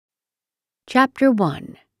Chapter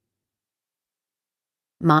 1.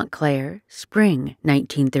 Montclair, Spring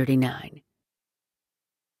 1939.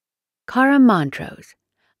 Luc Montrose,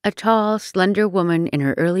 a tall, slender woman in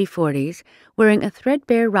her early 40s, wearing a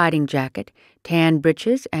threadbare riding jacket, tan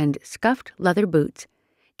breeches, and scuffed leather boots,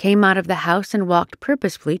 came out of the house and walked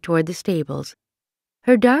purposefully toward the stables.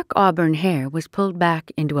 Her dark auburn hair was pulled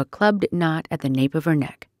back into a clubbed knot at the nape of her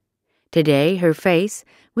neck. Today, her face,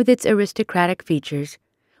 with its aristocratic features,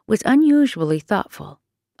 was unusually thoughtful,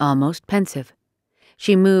 almost pensive.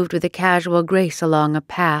 She moved with a casual grace along a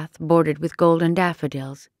path bordered with golden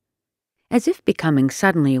daffodils. As if becoming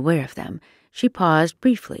suddenly aware of them, she paused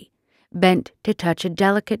briefly, bent to touch a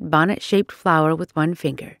delicate bonnet-shaped flower with one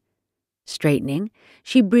finger. Straightening,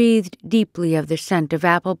 she breathed deeply of the scent of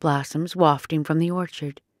apple blossoms wafting from the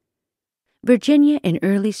orchard. Virginia in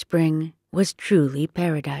early spring was truly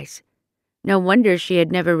paradise. No wonder she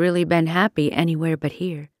had never really been happy anywhere but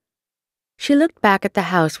here. She looked back at the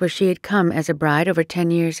house where she had come as a bride over 10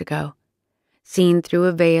 years ago. Seen through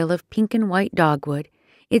a veil of pink and white dogwood,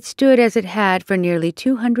 it stood as it had for nearly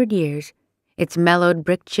 200 years, its mellowed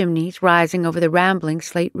brick chimneys rising over the rambling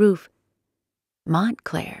slate roof.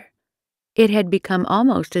 Montclair. It had become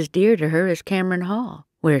almost as dear to her as Cameron Hall,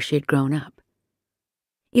 where she had grown up.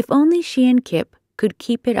 If only she and Kip could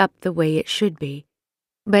keep it up the way it should be.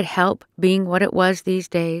 But help being what it was these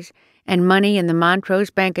days, and money in the Montrose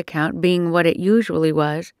bank account being what it usually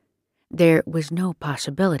was, there was no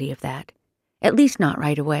possibility of that, at least not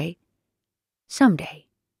right away. Someday,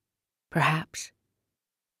 perhaps.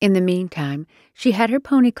 In the meantime, she had her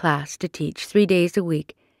pony class to teach 3 days a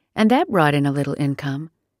week, and that brought in a little income.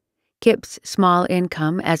 Kip's small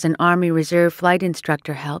income as an Army Reserve flight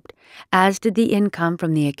instructor helped, as did the income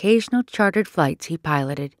from the occasional chartered flights he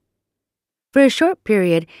piloted. For a short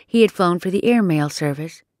period, he had flown for the airmail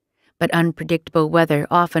service, but unpredictable weather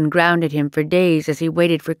often grounded him for days as he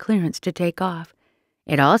waited for clearance to take off.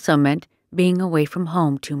 It also meant being away from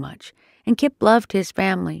home too much, and Kip loved his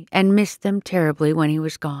family and missed them terribly when he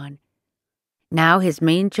was gone. Now his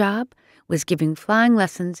main job was giving flying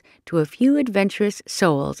lessons to a few adventurous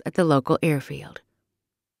souls at the local airfield.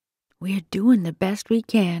 "We're doing the best we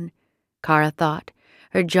can," Kara thought,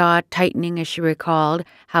 her jaw tightening as she recalled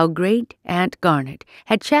how great Aunt Garnet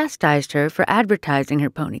had chastised her for advertising her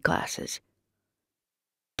pony classes.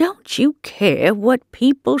 "Don't you care what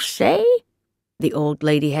people say?" the old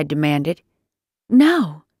lady had demanded.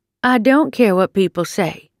 "No, I don't care what people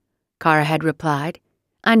say," Kara had replied.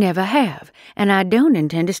 "I never have, and I don't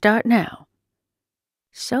intend to start now."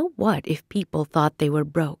 So what if people thought they were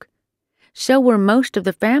broke? So were most of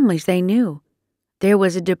the families they knew. There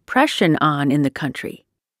was a depression on in the country.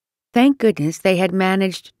 Thank goodness they had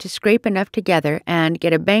managed to scrape enough together and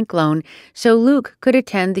get a bank loan so Luc could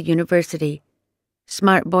attend the university.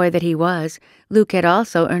 Smart boy that he was, Luc had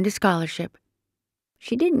also earned a scholarship.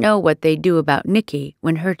 She didn't know what they'd do about Niki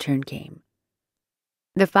when her turn came.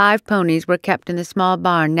 The 5 ponies were kept in the small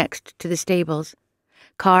barn next to the stables.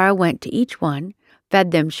 Kara went to each one,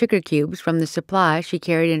 fed them sugar cubes from the supply she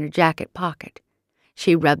carried in her jacket pocket.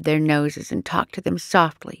 She rubbed their noses and talked to them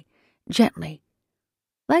softly, gently.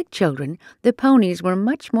 Like children, the ponies were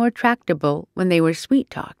much more tractable when they were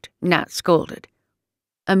sweet-talked, not scolded.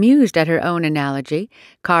 Amused at her own analogy,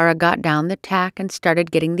 Kara got down the tack and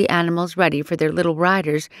started getting the animals ready for their little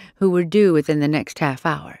riders who were due within the next half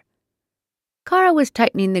hour. Kara was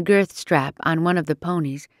tightening the girth strap on one of the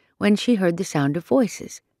ponies when she heard the sound of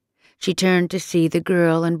voices. She turned to see the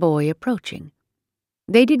girl and boy approaching.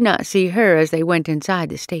 They did not see her as they went inside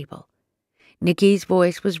the stable. Niki's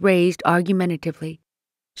voice was raised argumentatively.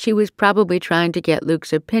 She was probably trying to get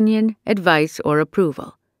Luc's opinion, advice, or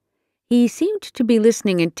approval. He seemed to be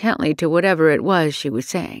listening intently to whatever it was she was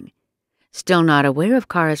saying. Still not aware of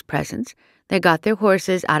Kara's presence, they got their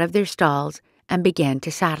horses out of their stalls and began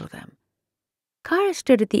to saddle them. Kara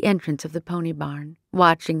stood at the entrance of the pony barn,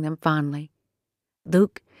 watching them fondly.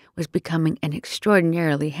 Luc was becoming an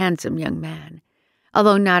extraordinarily handsome young man.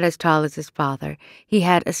 Although not as tall as his father, he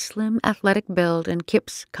had a slim, athletic build and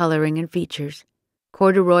Kip's coloring and features.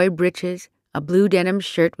 Corduroy breeches, a blue denim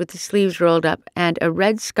shirt with the sleeves rolled up, and a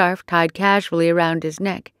red scarf tied casually around his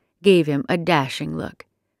neck gave him a dashing look.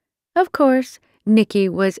 Of course, Niki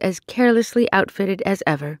was as carelessly outfitted as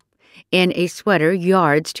ever, in a sweater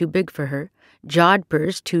yards too big for her,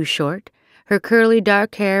 jodhpurs too short, her curly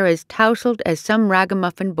dark hair as tousled as some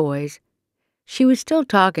ragamuffin boy's. She was still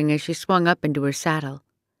talking as she swung up into her saddle.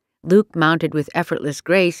 Luc mounted with effortless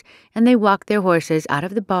grace, and they walked their horses out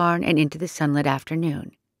of the barn and into the sunlit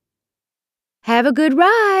afternoon. "Have a good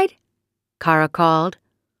ride," Kara called.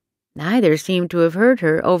 Neither seemed to have heard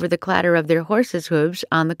her over the clatter of their horses' hooves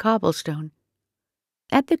on the cobblestone.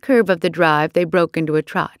 At the curve of the drive, they broke into a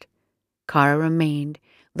trot. Kara remained,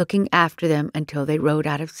 looking after them until they rode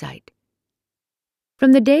out of sight.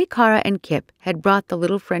 From the day Kara and Kip had brought the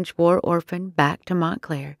little French war orphan back to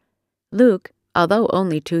Montclair, Luc, although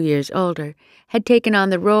only 2 years older, had taken on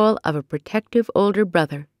the role of a protective older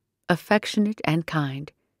brother, affectionate and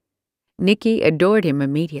kind. Niki adored him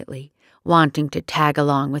immediately, wanting to tag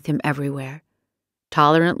along with him everywhere.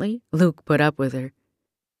 Tolerantly, Luc put up with her.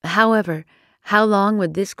 However, how long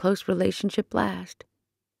would this close relationship last?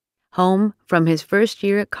 Home from his first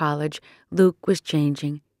year at college, Luc was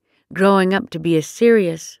changing, growing up to be a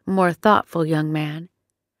serious, more thoughtful young man.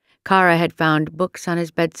 Kara had found books on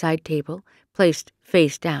his bedside table, placed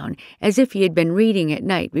face down, as if he had been reading at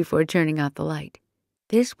night before turning out the light.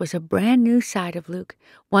 This was a brand new side of Luc,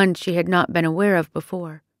 one she had not been aware of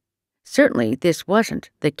before. Certainly this wasn't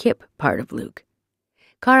the Kip part of Luc.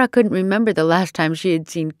 Kara couldn't remember the last time she had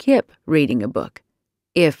seen Kip reading a book,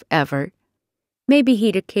 if ever. Maybe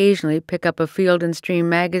he'd occasionally pick up a Field and Stream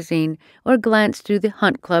magazine or glance through the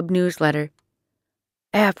Hunt Club newsletter.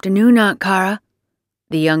 "Afternoon, Aunt Kara."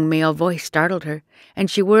 The young male voice startled her,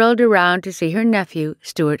 and she whirled around to see her nephew,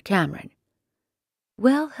 Stuart Cameron.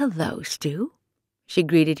 "Well, hello, Stu," she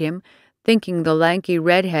greeted him, thinking the lanky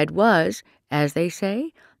redhead was, as they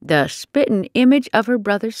say, the spittin' image of her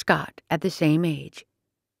brother Scott at the same age.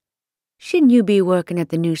 "Shouldn't you be working at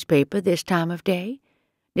the newspaper this time of day?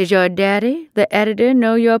 Does your daddy, the editor,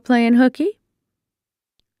 know you're playing hooky?"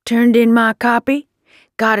 "Turned in my copy.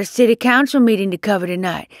 Got a city council meeting to cover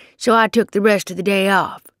tonight, so I took the rest of the day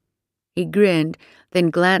off." He grinned,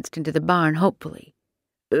 then glanced into the barn hopefully.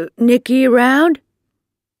 "Niki around?"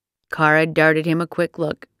 Kara darted him a quick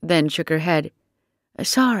look, then shook her head.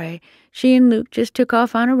 "Sorry, she and Luc just took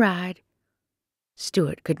off on a ride."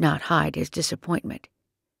 Stuart could not hide his disappointment.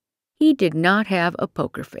 He did not have a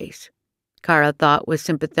poker face, Kara thought with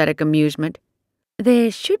sympathetic amusement. "They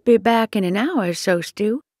should be back in an hour or so,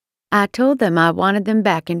 Stu. I told them I wanted them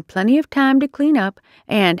back in plenty of time to clean up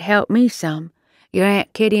and help me some. Your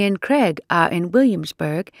Aunt Kitty and Craig are in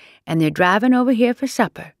Williamsburg, and they're driving over here for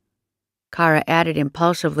supper." Kara added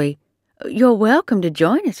impulsively, "You're welcome to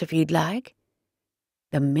join us if you'd like."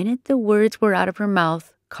 The minute the words were out of her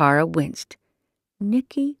mouth, Kara winced.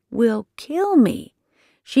 Niki will kill me.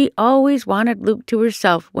 She always wanted Luc to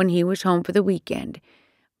herself when he was home for the weekend,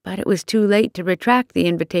 but it was too late to retract the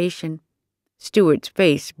invitation. Stuart's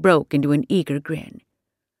face broke into an eager grin.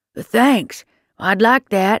 "Thanks. I'd like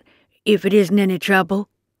that, if it isn't any trouble."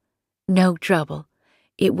 "No trouble.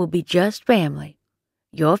 It will be just family.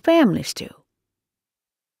 Your family, Stu."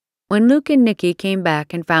 When Luc and Niki came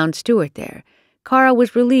back and found Stuart there, Kara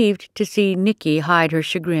was relieved to see Niki hide her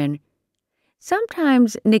chagrin.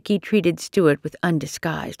 Sometimes Niki treated Stuart with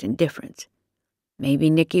undisguised indifference.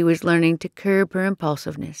 Maybe Niki was learning to curb her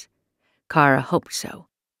impulsiveness. Kara hoped so.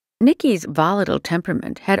 Niki's volatile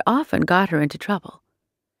temperament had often got her into trouble.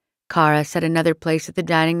 Kara set another place at the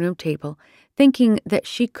dining room table, thinking that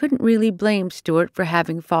she couldn't really blame Stuart for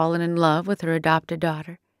having fallen in love with her adopted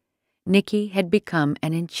daughter. Niki had become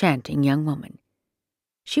an enchanting young woman.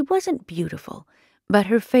 She wasn't beautiful, but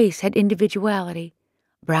her face had individuality,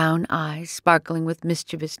 brown eyes sparkling with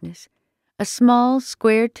mischievousness, a small,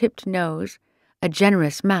 square-tipped nose, a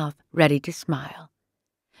generous mouth ready to smile.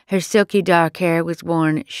 Her silky dark hair was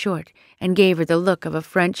worn short and gave her the look of a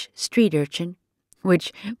French street urchin,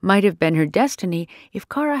 which might have been her destiny if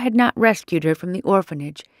Kara had not rescued her from the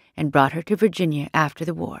orphanage and brought her to Virginia after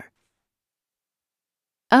the war.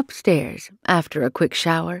 Upstairs, after a quick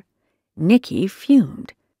shower, Niki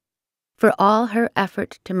fumed. For all her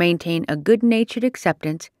effort to maintain a good-natured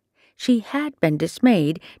acceptance, she had been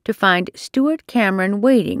dismayed to find Stuart Cameron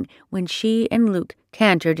waiting when she and Luc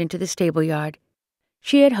cantered into the stable-yard.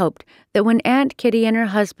 She had hoped that when Aunt Kitty and her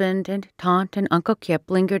husband and Taunt and Uncle Kip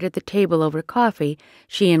lingered at the table over coffee,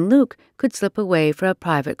 she and Luc could slip away for a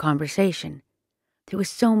private conversation. There was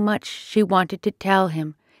so much she wanted to tell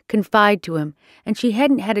him, confide to him, and she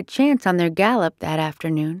hadn't had a chance on their gallop that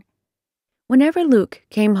afternoon. Whenever Luc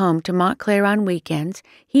came home to Montclair on weekends,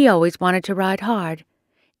 he always wanted to ride hard.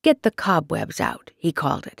 "Get the cobwebs out," he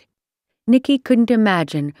called it. Niki couldn't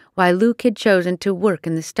imagine why Luc had chosen to work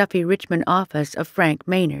in the stuffy Richmond office of Frank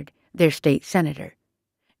Maynard, their state senator.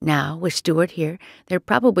 Now, with Stuart here, there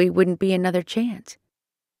probably wouldn't be another chance.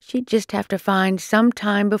 She'd just have to find some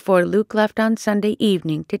time before Luc left on Sunday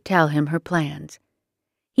evening to tell him her plans.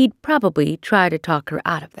 He'd probably try to talk her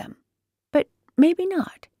out of them. But maybe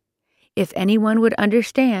not. If anyone would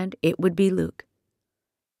understand, it would be Luc.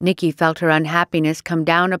 Niki felt her unhappiness come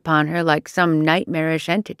down upon her like some nightmarish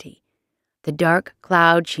entity. The dark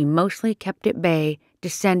cloud she mostly kept at bay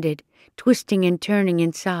descended, twisting and turning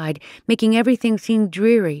inside, making everything seem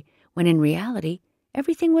dreary, when in reality,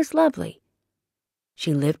 everything was lovely.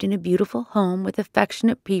 She lived in a beautiful home with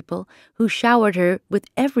affectionate people who showered her with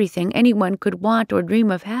everything anyone could want or dream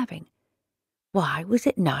of having. Why was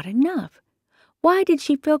it not enough? Why did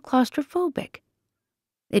she feel claustrophobic?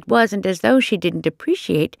 It wasn't as though she didn't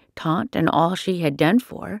appreciate Taunt and all she had done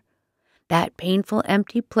for her. That painful,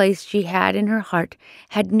 empty place she had in her heart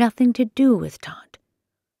had nothing to do with Taunt.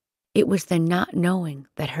 It was the not knowing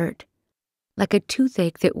that hurt. Like a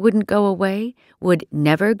toothache that wouldn't go away, would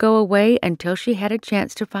never go away until she had a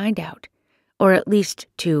chance to find out, or at least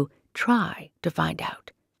to try to find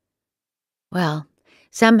out. Well,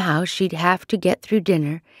 somehow she'd have to get through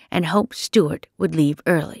dinner and hope Stuart would leave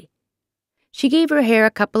early. She gave her hair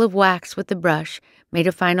a couple of whacks with the brush, made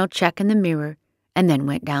a final check in the mirror, and then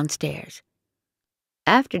went downstairs.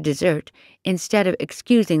 After dessert, instead of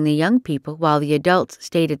excusing the young people while the adults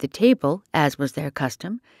stayed at the table, as was their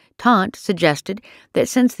custom, Taunt suggested that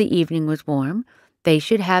since the evening was warm, they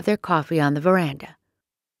should have their coffee on the veranda.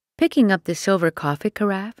 Picking up the silver coffee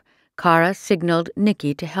carafe, Kara signaled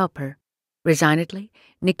Niki to help her. Resignedly,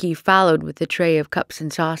 Niki followed with the tray of cups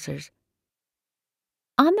and saucers.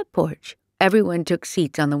 On the porch, everyone took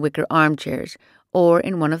seats on the wicker armchairs or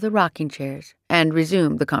in one of the rocking chairs and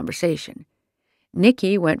resumed the conversation.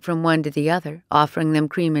 Niki went from one to the other, offering them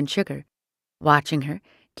cream and sugar. Watching her,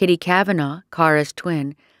 Kitty Kavanaugh, Kara's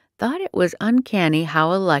twin, thought it was uncanny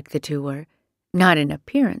how alike the two were, not in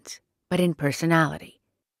appearance, but in personality.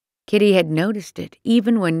 Kitty had noticed it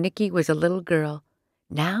even when Niki was a little girl.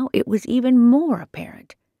 Now it was even more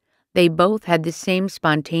apparent. They both had the same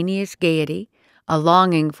spontaneous gaiety, a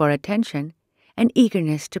longing for attention, an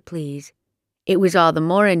eagerness to please. It was all the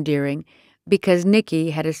more endearing because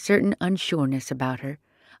Niki had a certain unsureness about her,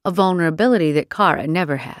 a vulnerability that Kara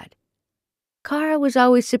never had. Kara was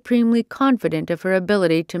always supremely confident of her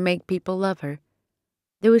ability to make people love her.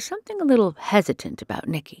 There was something a little hesitant about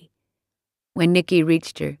Niki. When Niki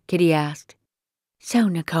reached her, Kitty asked, "So,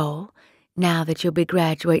 Nicole, now that you'll be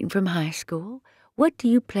graduating from high school, what do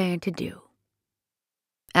you plan to do?"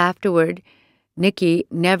 Afterward, Niki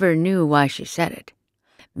never knew why she said it.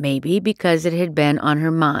 Maybe because it had been on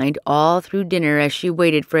her mind all through dinner as she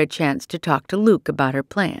waited for a chance to talk to Luc about her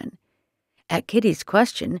plan. At Kitty's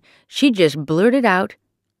question, she just blurted out,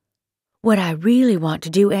 "What I really want to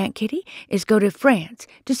do, Aunt Kitty, is go to France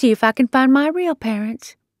to see if I can find my real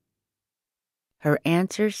parents." Her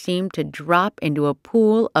answer seemed to drop into a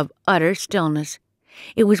pool of utter stillness.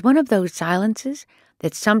 It was one of those silences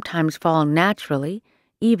that sometimes fall naturally,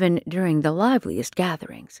 even during the liveliest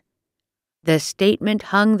gatherings. The statement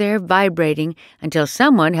hung there vibrating until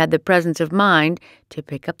someone had the presence of mind to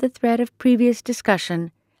pick up the thread of previous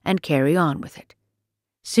discussion and carry on with it.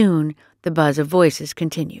 Soon, the buzz of voices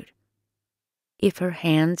continued. If her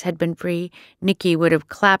hands had been free, Niki would have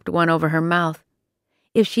clapped one over her mouth.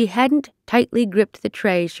 If she hadn't tightly gripped the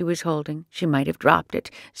tray she was holding, she might have dropped it,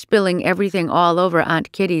 spilling everything all over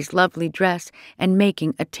Aunt Kitty's lovely dress and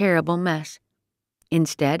making a terrible mess.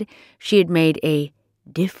 Instead, she had made a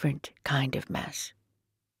different kind of mess.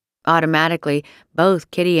 Automatically, both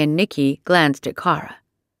Kitty and Niki glanced at Kara.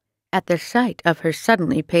 At the sight of her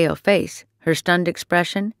suddenly pale face, her stunned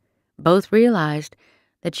expression, both realized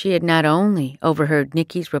that she had not only overheard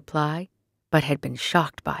Niki's reply, but had been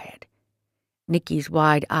shocked by it. Niki's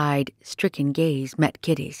wide-eyed, stricken gaze met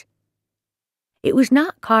Kitty's. It was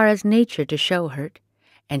not Kara's nature to show hurt,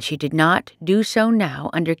 and she did not do so now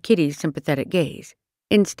under Kitty's sympathetic gaze.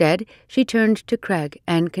 Instead, she turned to Craig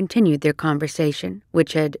and continued their conversation,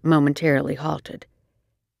 which had momentarily halted.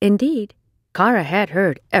 Indeed, Kara had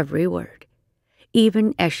heard every word.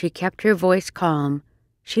 Even as she kept her voice calm,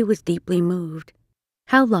 she was deeply moved.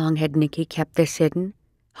 How long had Niki kept this hidden,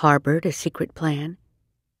 harbored a secret plan?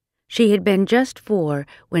 She had been just 4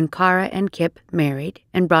 when Kara and Kip married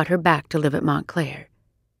and brought her back to live at Montclair.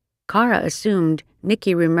 Kara assumed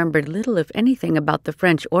Niki remembered little if anything about the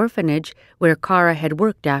French orphanage where Kara had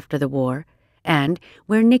worked after the war, and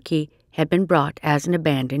where Niki had been brought as an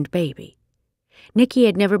abandoned baby. Niki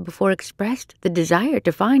had never before expressed the desire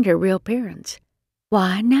to find her real parents.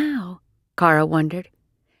 Why now? Kara wondered.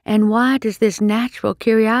 And why does this natural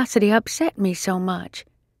curiosity upset me so much?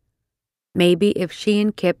 Maybe if she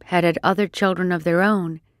and Kip had had other children of their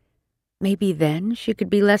own, maybe then she could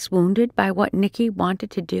be less wounded by what Niki wanted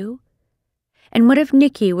to do? And what if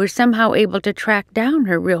Niki were somehow able to track down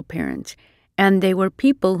her real parents, and they were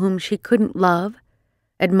people whom she couldn't love,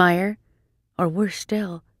 admire, or worse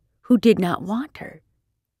still, who did not want her?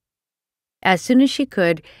 As soon as she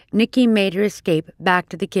could, Niki made her escape back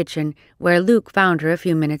to the kitchen, where Luc found her a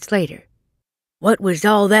few minutes later. "What was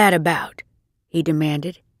all that about?" he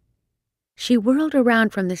demanded. She whirled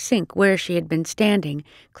around from the sink where she had been standing,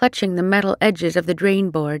 clutching the metal edges of the drain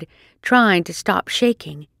board, trying to stop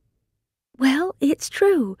shaking. "Well, it's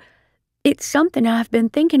true. It's something I've been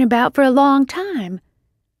thinking about for a long time."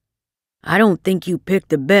 "I don't think you picked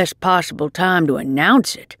the best possible time to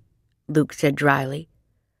announce it," Luc said dryly.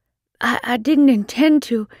 I didn't intend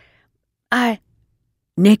to.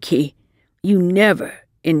 Niki, you never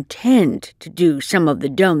intend to do some of the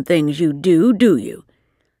dumb things you do you?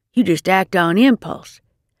 You just act on impulse.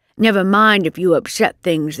 Never mind if you upset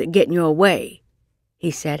things that get in your way,"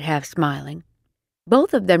 he said, half smiling.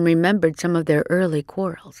 Both of them remembered some of their early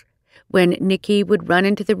quarrels, when Niki would run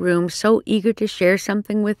into the room so eager to share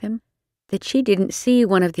something with him that she didn't see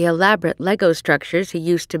one of the elaborate Lego structures he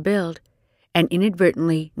used to build, and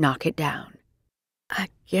inadvertently knock it down. "I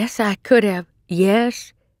guess I could have."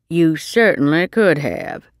 "Yes, you certainly could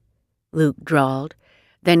have," Luc drawled,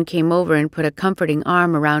 then came over and put a comforting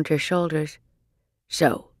arm around her shoulders.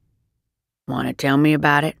 "So, want to tell me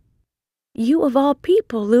about it?" "You of all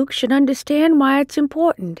people, Luc, should understand why it's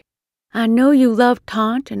important. I know you love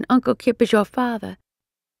Tante and Uncle Kip as your father,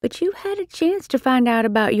 but you've had a chance to find out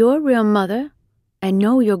about your real mother and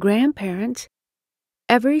know your grandparents."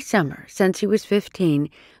 Every summer since he was 15,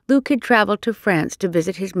 Luc had traveled to France to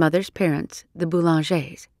visit his mother's parents, the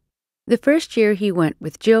Boulangers. The first year he went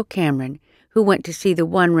with Jill Cameron, who went to see the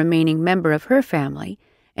one remaining member of her family,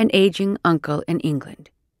 an aging uncle in England.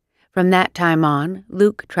 From that time on,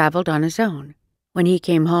 Luc traveled on his own. When he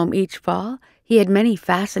came home each fall, he had many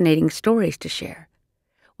fascinating stories to share.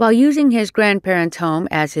 While using his grandparents' home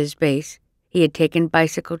as his base, he had taken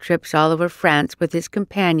bicycle trips all over France with his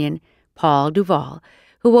companion, Paul Duval,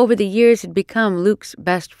 who over the years had become Luc's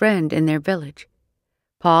best friend in their village.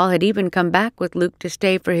 Paul had even come back with Luc to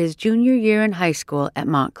stay for his junior year in high school at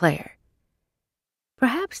Montclair.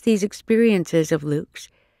 Perhaps these experiences of Luc's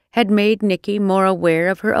had made Niki more aware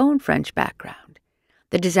of her own French background.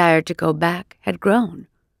 The desire to go back had grown.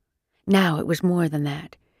 Now it was more than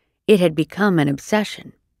that. It had become an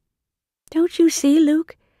obsession. "Don't you see,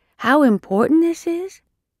 Luc, how important this is?"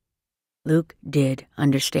 Luc did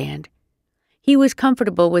understand. He was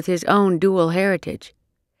comfortable with his own dual heritage.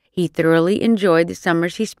 He thoroughly enjoyed the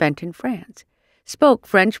summers he spent in France, spoke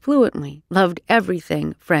French fluently, loved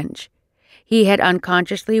everything French. He had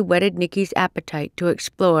unconsciously whetted Niki's appetite to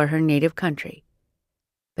explore her native country.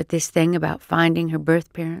 But this thing about finding her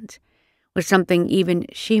birth parents was something even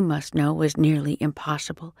she must know was nearly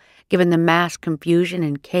impossible, given the mass confusion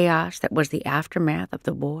and chaos that was the aftermath of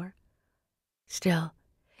the war. Still,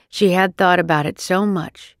 she had thought about it so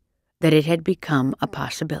much that it had become a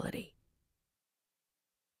possibility.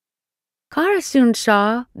 Kara soon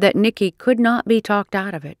saw that Niki could not be talked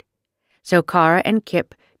out of it, so Kara and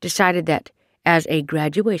Kip decided that, as a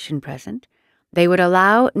graduation present, they would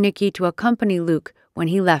allow Niki to accompany Luc when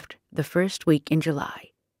he left the first week in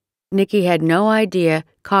July. Niki had no idea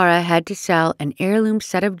Kara had to sell an heirloom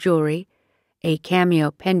set of jewelry, a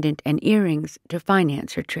cameo pendant and earrings to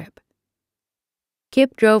finance her trip.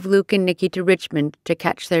 Kip drove Luc and Niki to Richmond to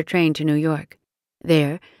catch their train to New York.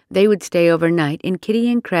 There, they would stay overnight in Kitty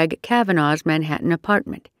and Craig Kavanaugh's Manhattan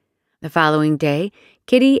apartment. The following day,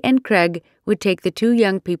 Kitty and Craig would take the two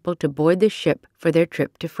young people to board the ship for their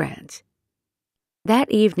trip to France. That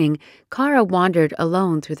evening, Kara wandered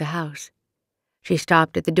alone through the house. She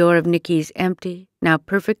stopped at the door of Niki's empty, now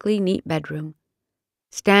perfectly neat bedroom.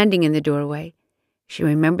 Standing in the doorway, she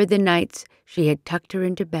remembered the nights she had tucked her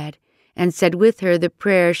into bed and said with her the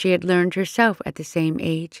prayer she had learned herself at the same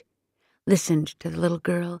age, listened to the little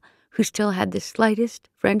girl, who still had the slightest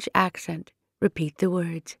French accent, repeat the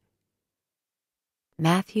words.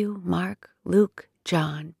 Matthew, Mark, Luke,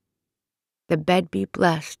 John, the bed be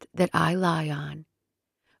blessed that I lie on.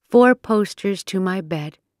 4 posters to my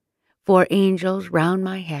bed, 4 angels round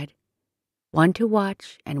my head, 1 to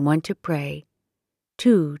watch and 1 to pray,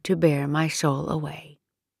 2 to bear my soul away.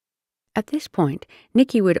 At this point,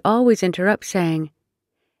 Niki would always interrupt saying,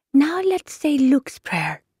 Now let's say Luc's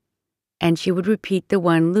prayer, and she would repeat the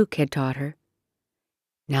one Luc had taught her.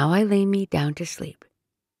 Now I lay me down to sleep.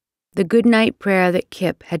 The good-night prayer that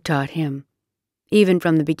Kip had taught him. Even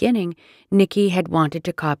from the beginning, Niki had wanted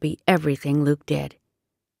to copy everything Luc did.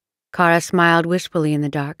 Kara smiled wistfully in the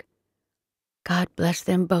dark. God bless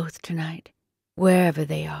them both tonight, wherever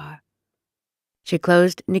they are. She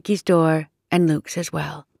closed Niki's door and Luc's as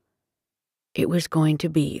well. It was going to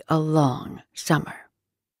be a long summer.